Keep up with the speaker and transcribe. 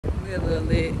feel a little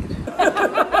lit.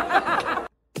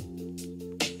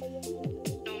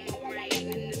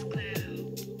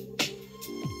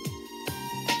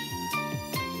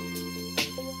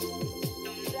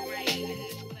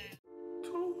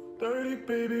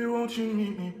 Baby, won't you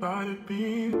meet me by the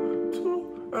beam?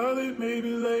 Too early, maybe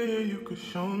later, you could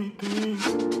show me things.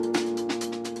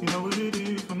 You know what it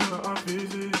is whenever I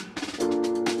visit.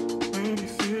 Windy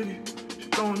City, she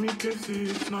throwing me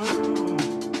kisses, no.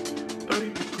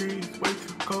 30 degrees, way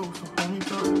too cold, so hold me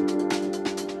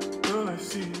tight. Girl, I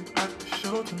see you at the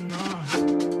show tonight.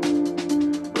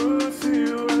 Girl, I see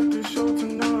you at the show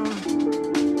tonight.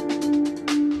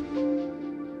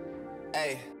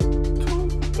 Hey.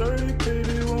 2:30,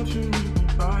 baby, won't you meet me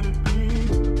by the beam?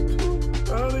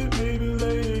 Too early, maybe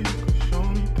later, you could show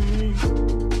me things.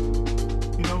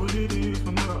 You know what it is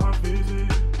whenever I visit.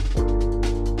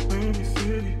 Windy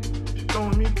City, she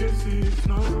throwing me kisses,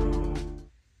 no.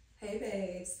 Hey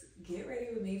babes, get ready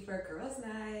with me for girls'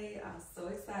 night. I'm so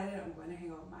excited. I'm going to hang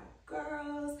out with my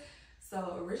girls.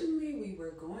 So originally we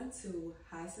were going to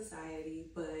high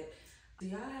society, but do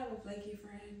y'all have a flaky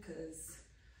friend? Because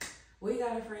we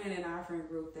got a friend in our friend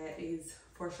group that is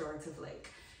for sure to flake.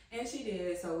 And she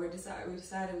did, so we decided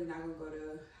we're not gonna go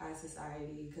to high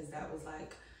society because that was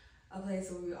like a place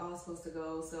where we were all supposed to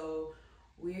go. So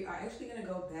we are actually gonna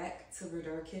go back to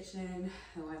Verdure kitchen,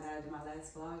 the one that I did my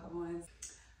last vlog on.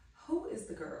 Who is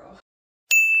the girl?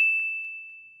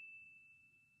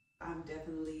 I'm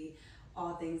definitely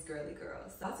all things girly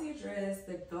girls. So I'll see your dress.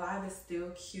 The vibe is still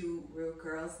cute, real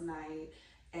girls'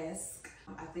 night-esque.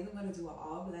 I think I'm gonna do an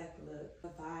all black look. The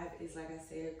vibe is, like I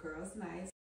said, girls' night.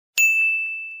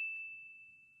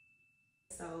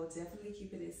 So definitely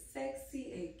keeping it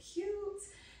sexy and cute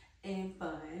and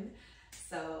fun.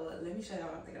 So let me show y'all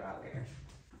what I'm thinking about wearing.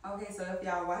 Okay, so if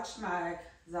y'all watched my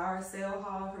Zara sale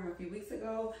haul from a few weeks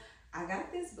ago, I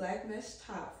got this black mesh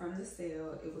top from the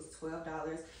sale. It was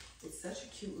 $12. It's such a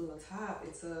cute little top.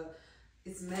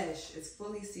 It's mesh. It's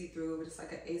fully see-through, but it's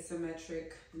like an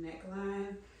asymmetric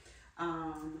neckline.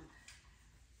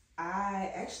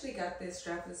 I actually got this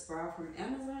strapless bra from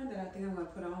Amazon that I think I'm gonna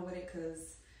put on with it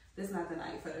because this is not the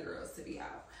night for the girls to be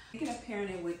out. I'm gonna pair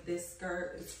it with this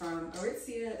skirt. It's from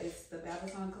Aritzia. It's the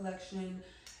Babylon collection,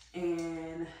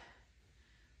 and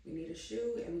we need a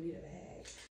shoe and we need a bag.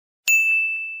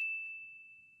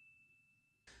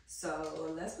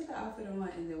 So let's put the outfit on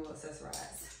and then we'll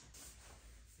accessorize.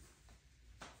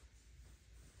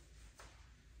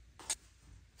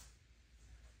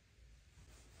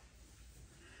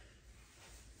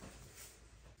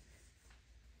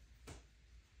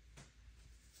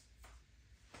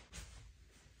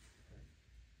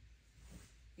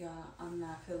 Y'all, I'm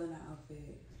not feeling the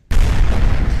outfit.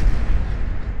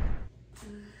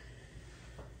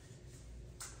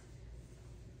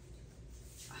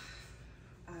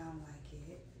 I don't like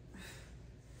it.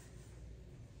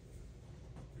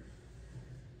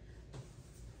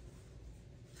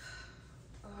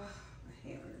 Oh, I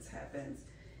hate when this happens.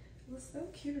 It was so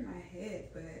cute in my head,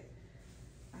 but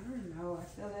I don't know. I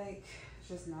feel like it's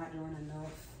just not doing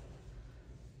enough.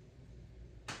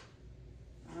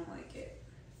 I don't like it.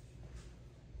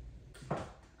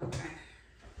 Okay,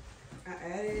 I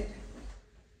added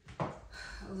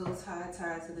a little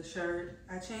tie to the shirt.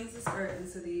 I changed the skirt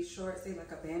into these shorts. They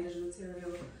like a bandage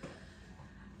material.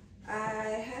 I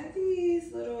had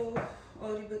these little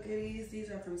oldie but goodies. These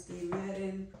are from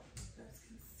Madden.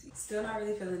 Still not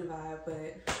really feeling the vibe,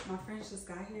 but my friends just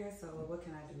got here, so what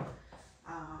can I do?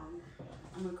 I'm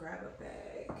gonna grab a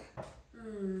bag.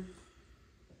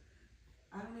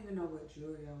 I don't even know what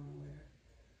jewelry I wanna wear.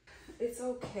 It's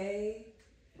okay,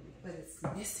 but it's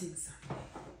missing something.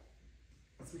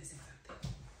 It's missing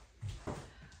something.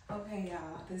 Okay,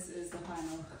 y'all, this is the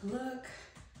final look.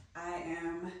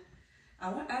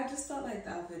 I just felt like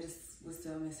the outfit was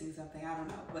still missing something. I don't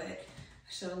know, but I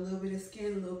showed a little bit of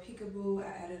skin, a little peekaboo. I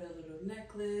added a little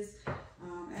necklace,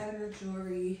 added a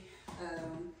jewelry.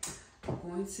 I'm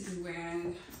going to be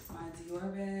wearing my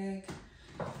Dior bag.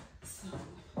 So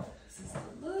this is the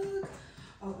look.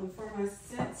 Oh, and for my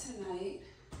scent tonight,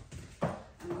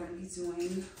 I'm going to be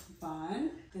doing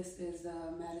Bond. This is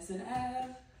Madison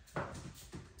Ave.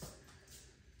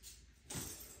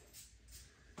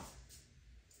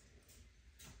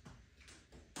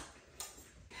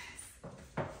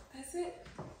 That's it.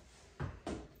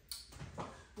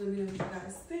 Let me know what you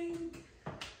guys think.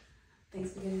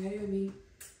 Thanks for getting ready with me.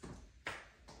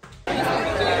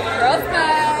 Girls'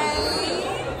 night.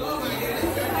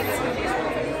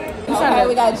 Okay,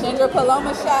 we got ginger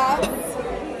paloma shots.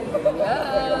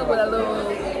 Yeah, with a little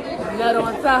nut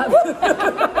on top.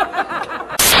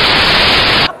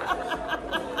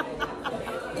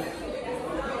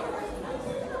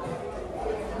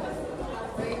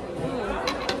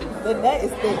 The net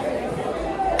is thick.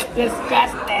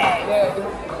 Disgusting.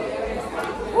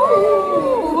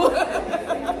 Woo!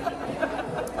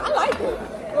 I like it.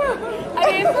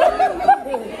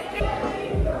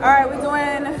 All right, we're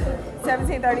doing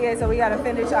 17:38, so we gotta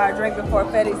finish our drink before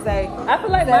Fetty say. I feel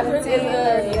like my drink is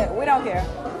 17:38. We don't care.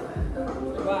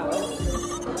 Wow.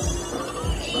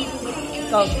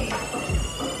 Go.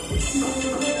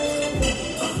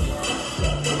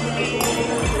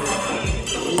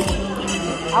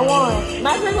 I won.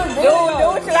 My drink was good. Do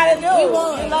what you gotta do. We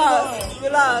won. You lost. You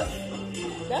lost.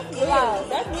 That's weird.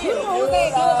 That's weird. You know what they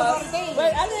do about the thing.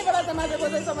 Wait, I didn't realize that my drink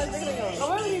wasn't so much bigger than yours.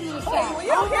 Well, you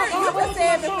don't care. You just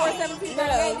said before 17. It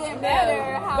didn't matter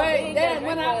how big then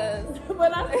that was.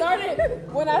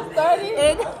 when I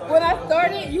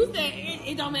started, you said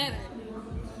it don't matter.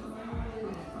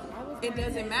 It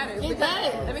doesn't matter. It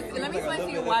does. Let me explain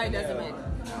to you why it doesn't matter.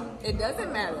 It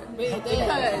doesn't matter It does.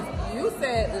 because you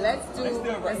said let's do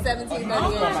a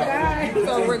 17:38.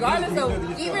 So regardless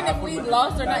of even if we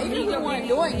lost or not, even if we weren't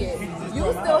doing it,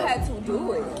 you still had to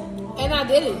do it. And I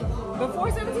did it. Before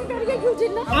 17:38, you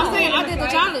did not. I'm saying I did the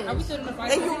challenge. Are we still in the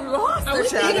fight? And you lost the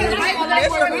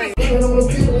challenge.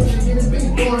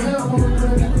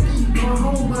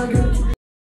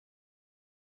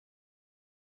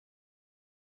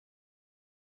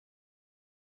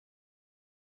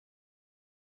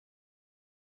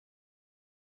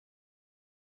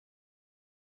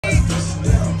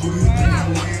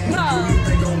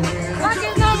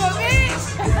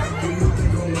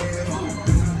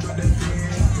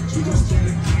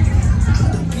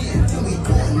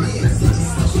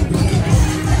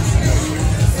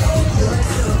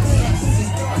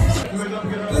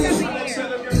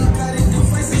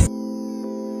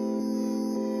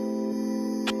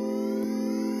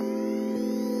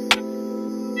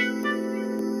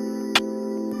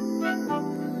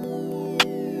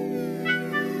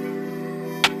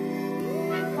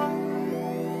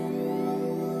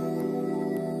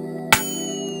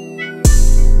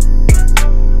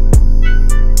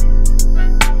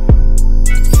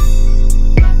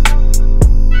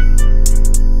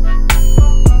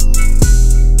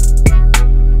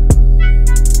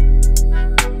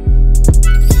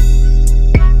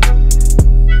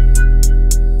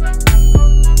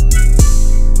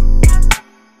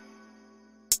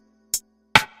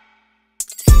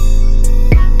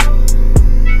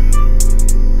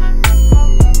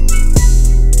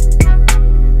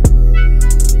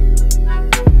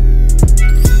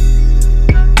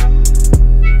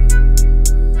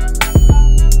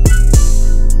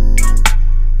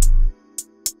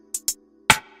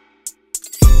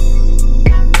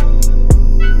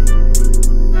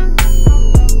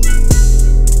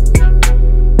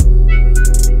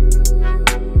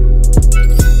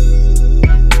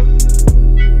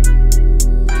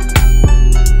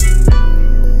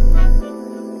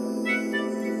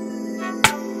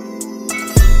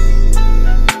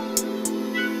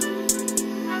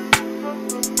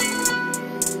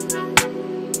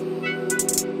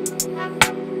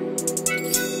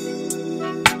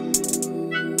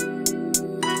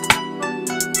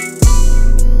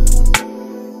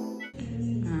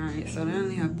 So they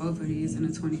only have both of these in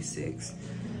a 26.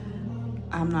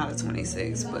 I'm not a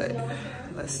 26, but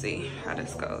let's see how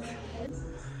this goes.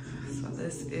 So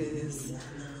this is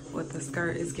what the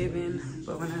skirt is giving,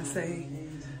 but when I say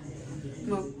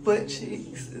my butt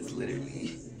cheeks is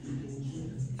literally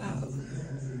out.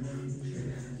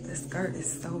 The skirt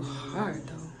is so hard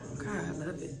though. God, I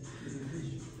love it.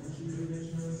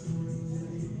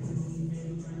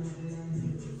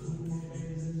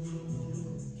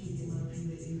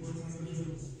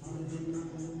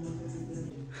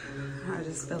 I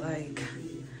just feel like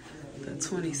the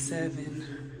 27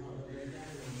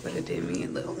 would have did me a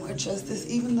little more justice,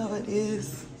 even though it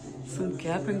is some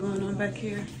gapping going on back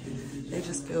here. They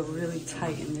just feel really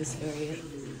tight in this area.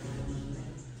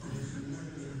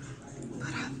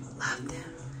 But I love them.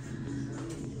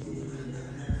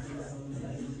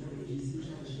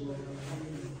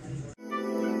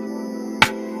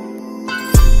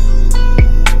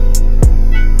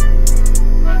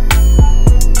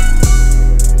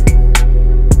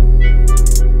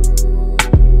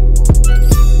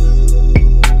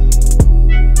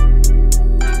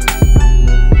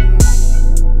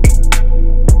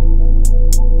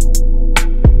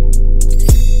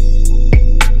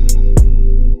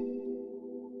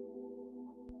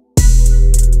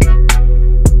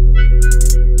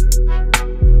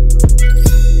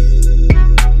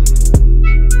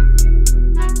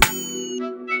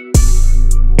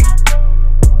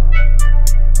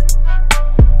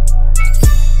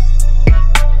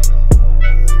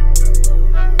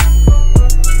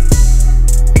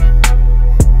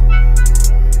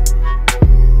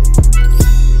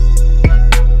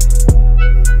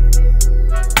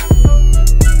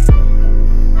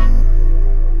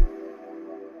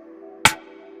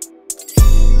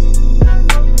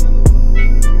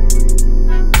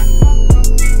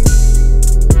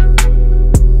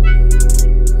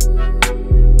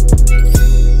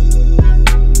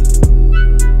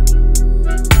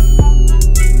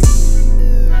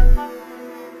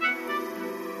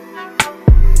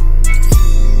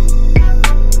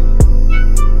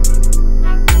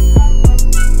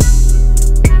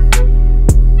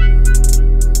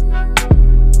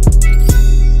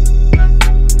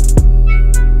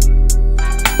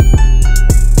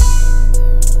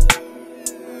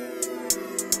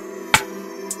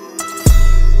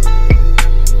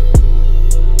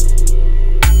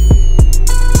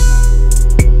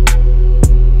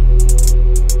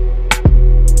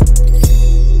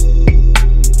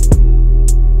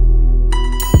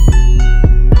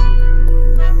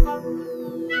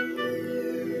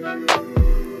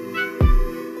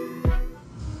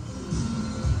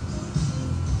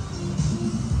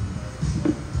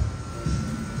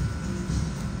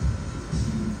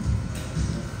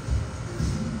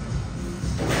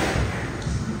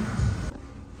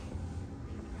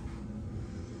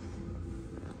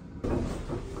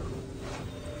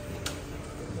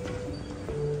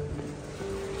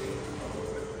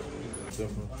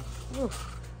 simple.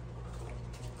 Oof.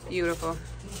 Beautiful.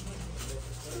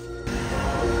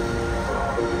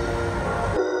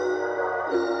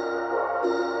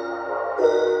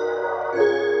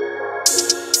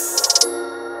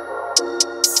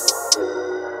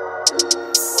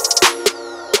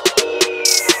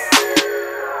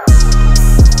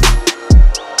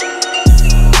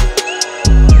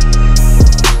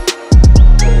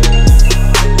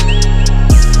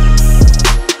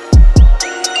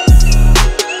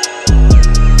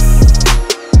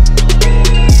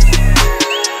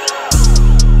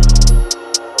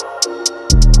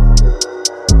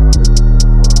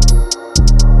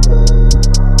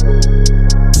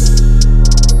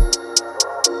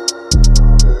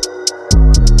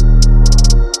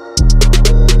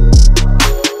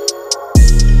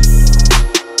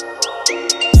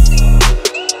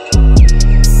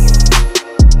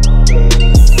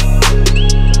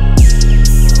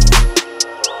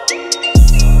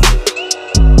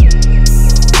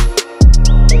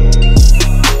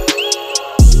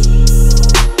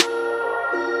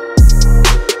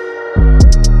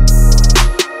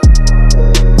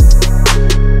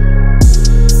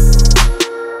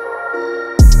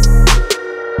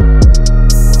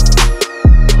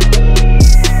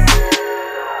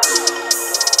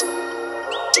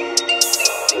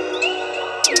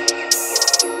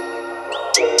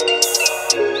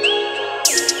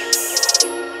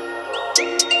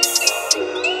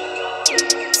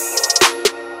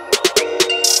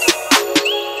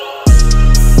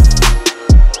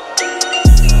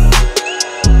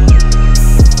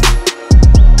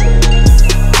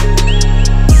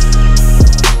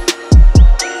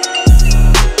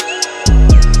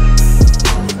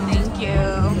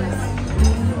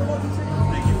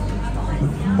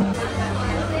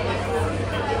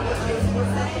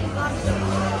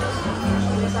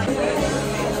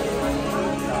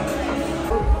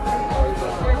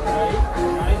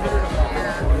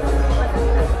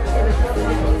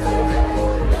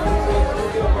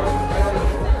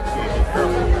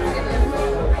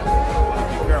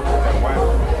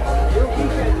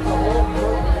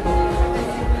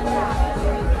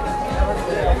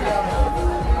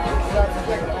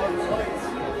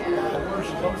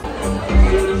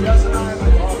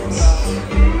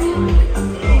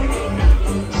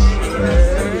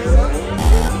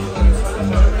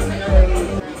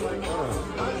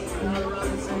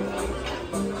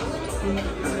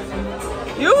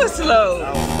 You were slow.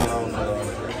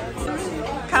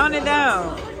 Count it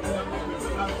down.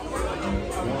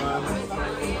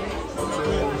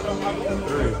 1, 2,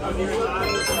 3.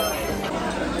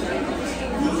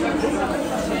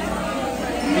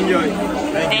 Enjoy.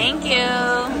 Thank you.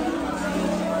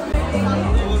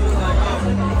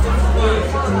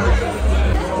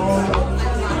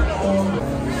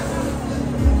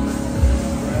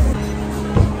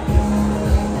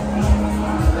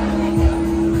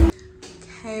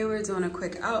 Okay, we're doing a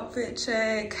quick outfit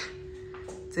check.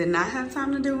 Did not have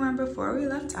time to do one before we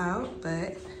left out,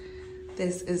 but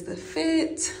this is the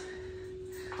fit.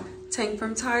 Tank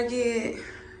from Target,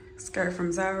 skirt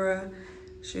from Zara,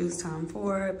 shoes Tom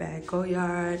Ford, bag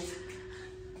Goyard.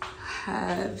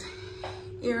 Have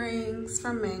earrings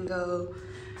from Mango,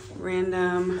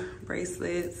 random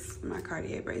bracelets, my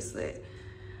Cartier bracelet,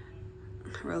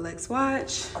 Rolex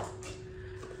watch,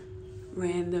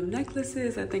 random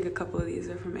necklaces. I think a couple of these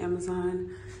are from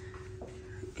Amazon.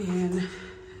 And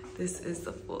this is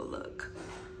the full look.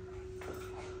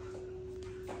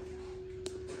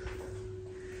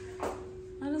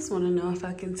 I just want to know if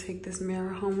I can take this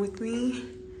mirror home with me.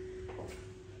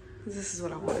 This is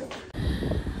what I want.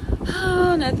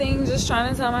 Oh, nothing. Just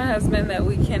trying to tell my husband that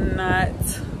we cannot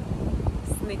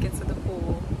sneak into the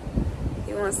pool.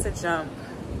 He wants to jump.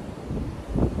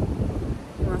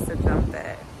 He wants to jump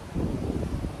that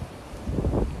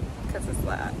because it's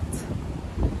locked.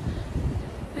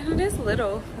 And it is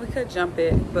little. We could jump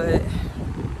it, but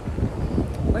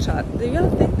what y'all, do y'all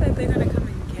think that they're gonna come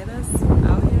and get us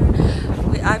out here?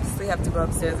 We obviously have to go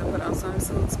upstairs and put on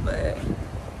swimsuits, but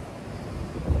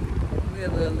we're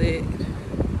a little lit.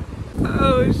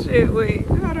 Oh shit, wait,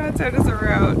 how do I turn this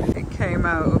around? It came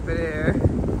out over there.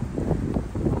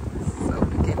 So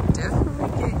we can definitely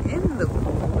get in the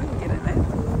pool. We can get in that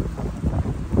pool.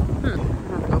 I'm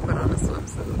gonna go put on a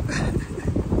swimsuit.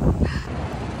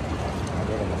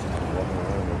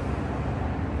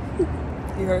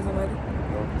 You heard somebody?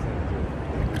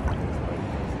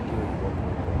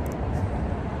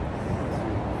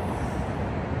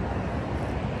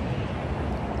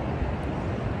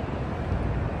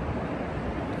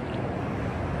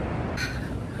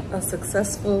 A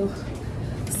successful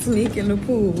sneak in the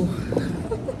pool.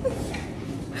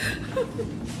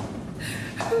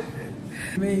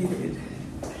 Made it.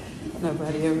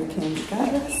 Nobody ever came and got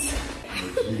us.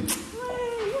 Man,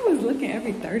 you was looking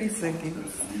every 30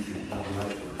 seconds.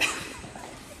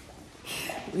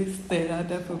 We stayed out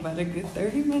there for about a good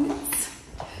 30 minutes.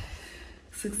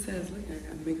 Success. Look, I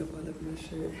got makeup all over my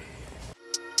shirt.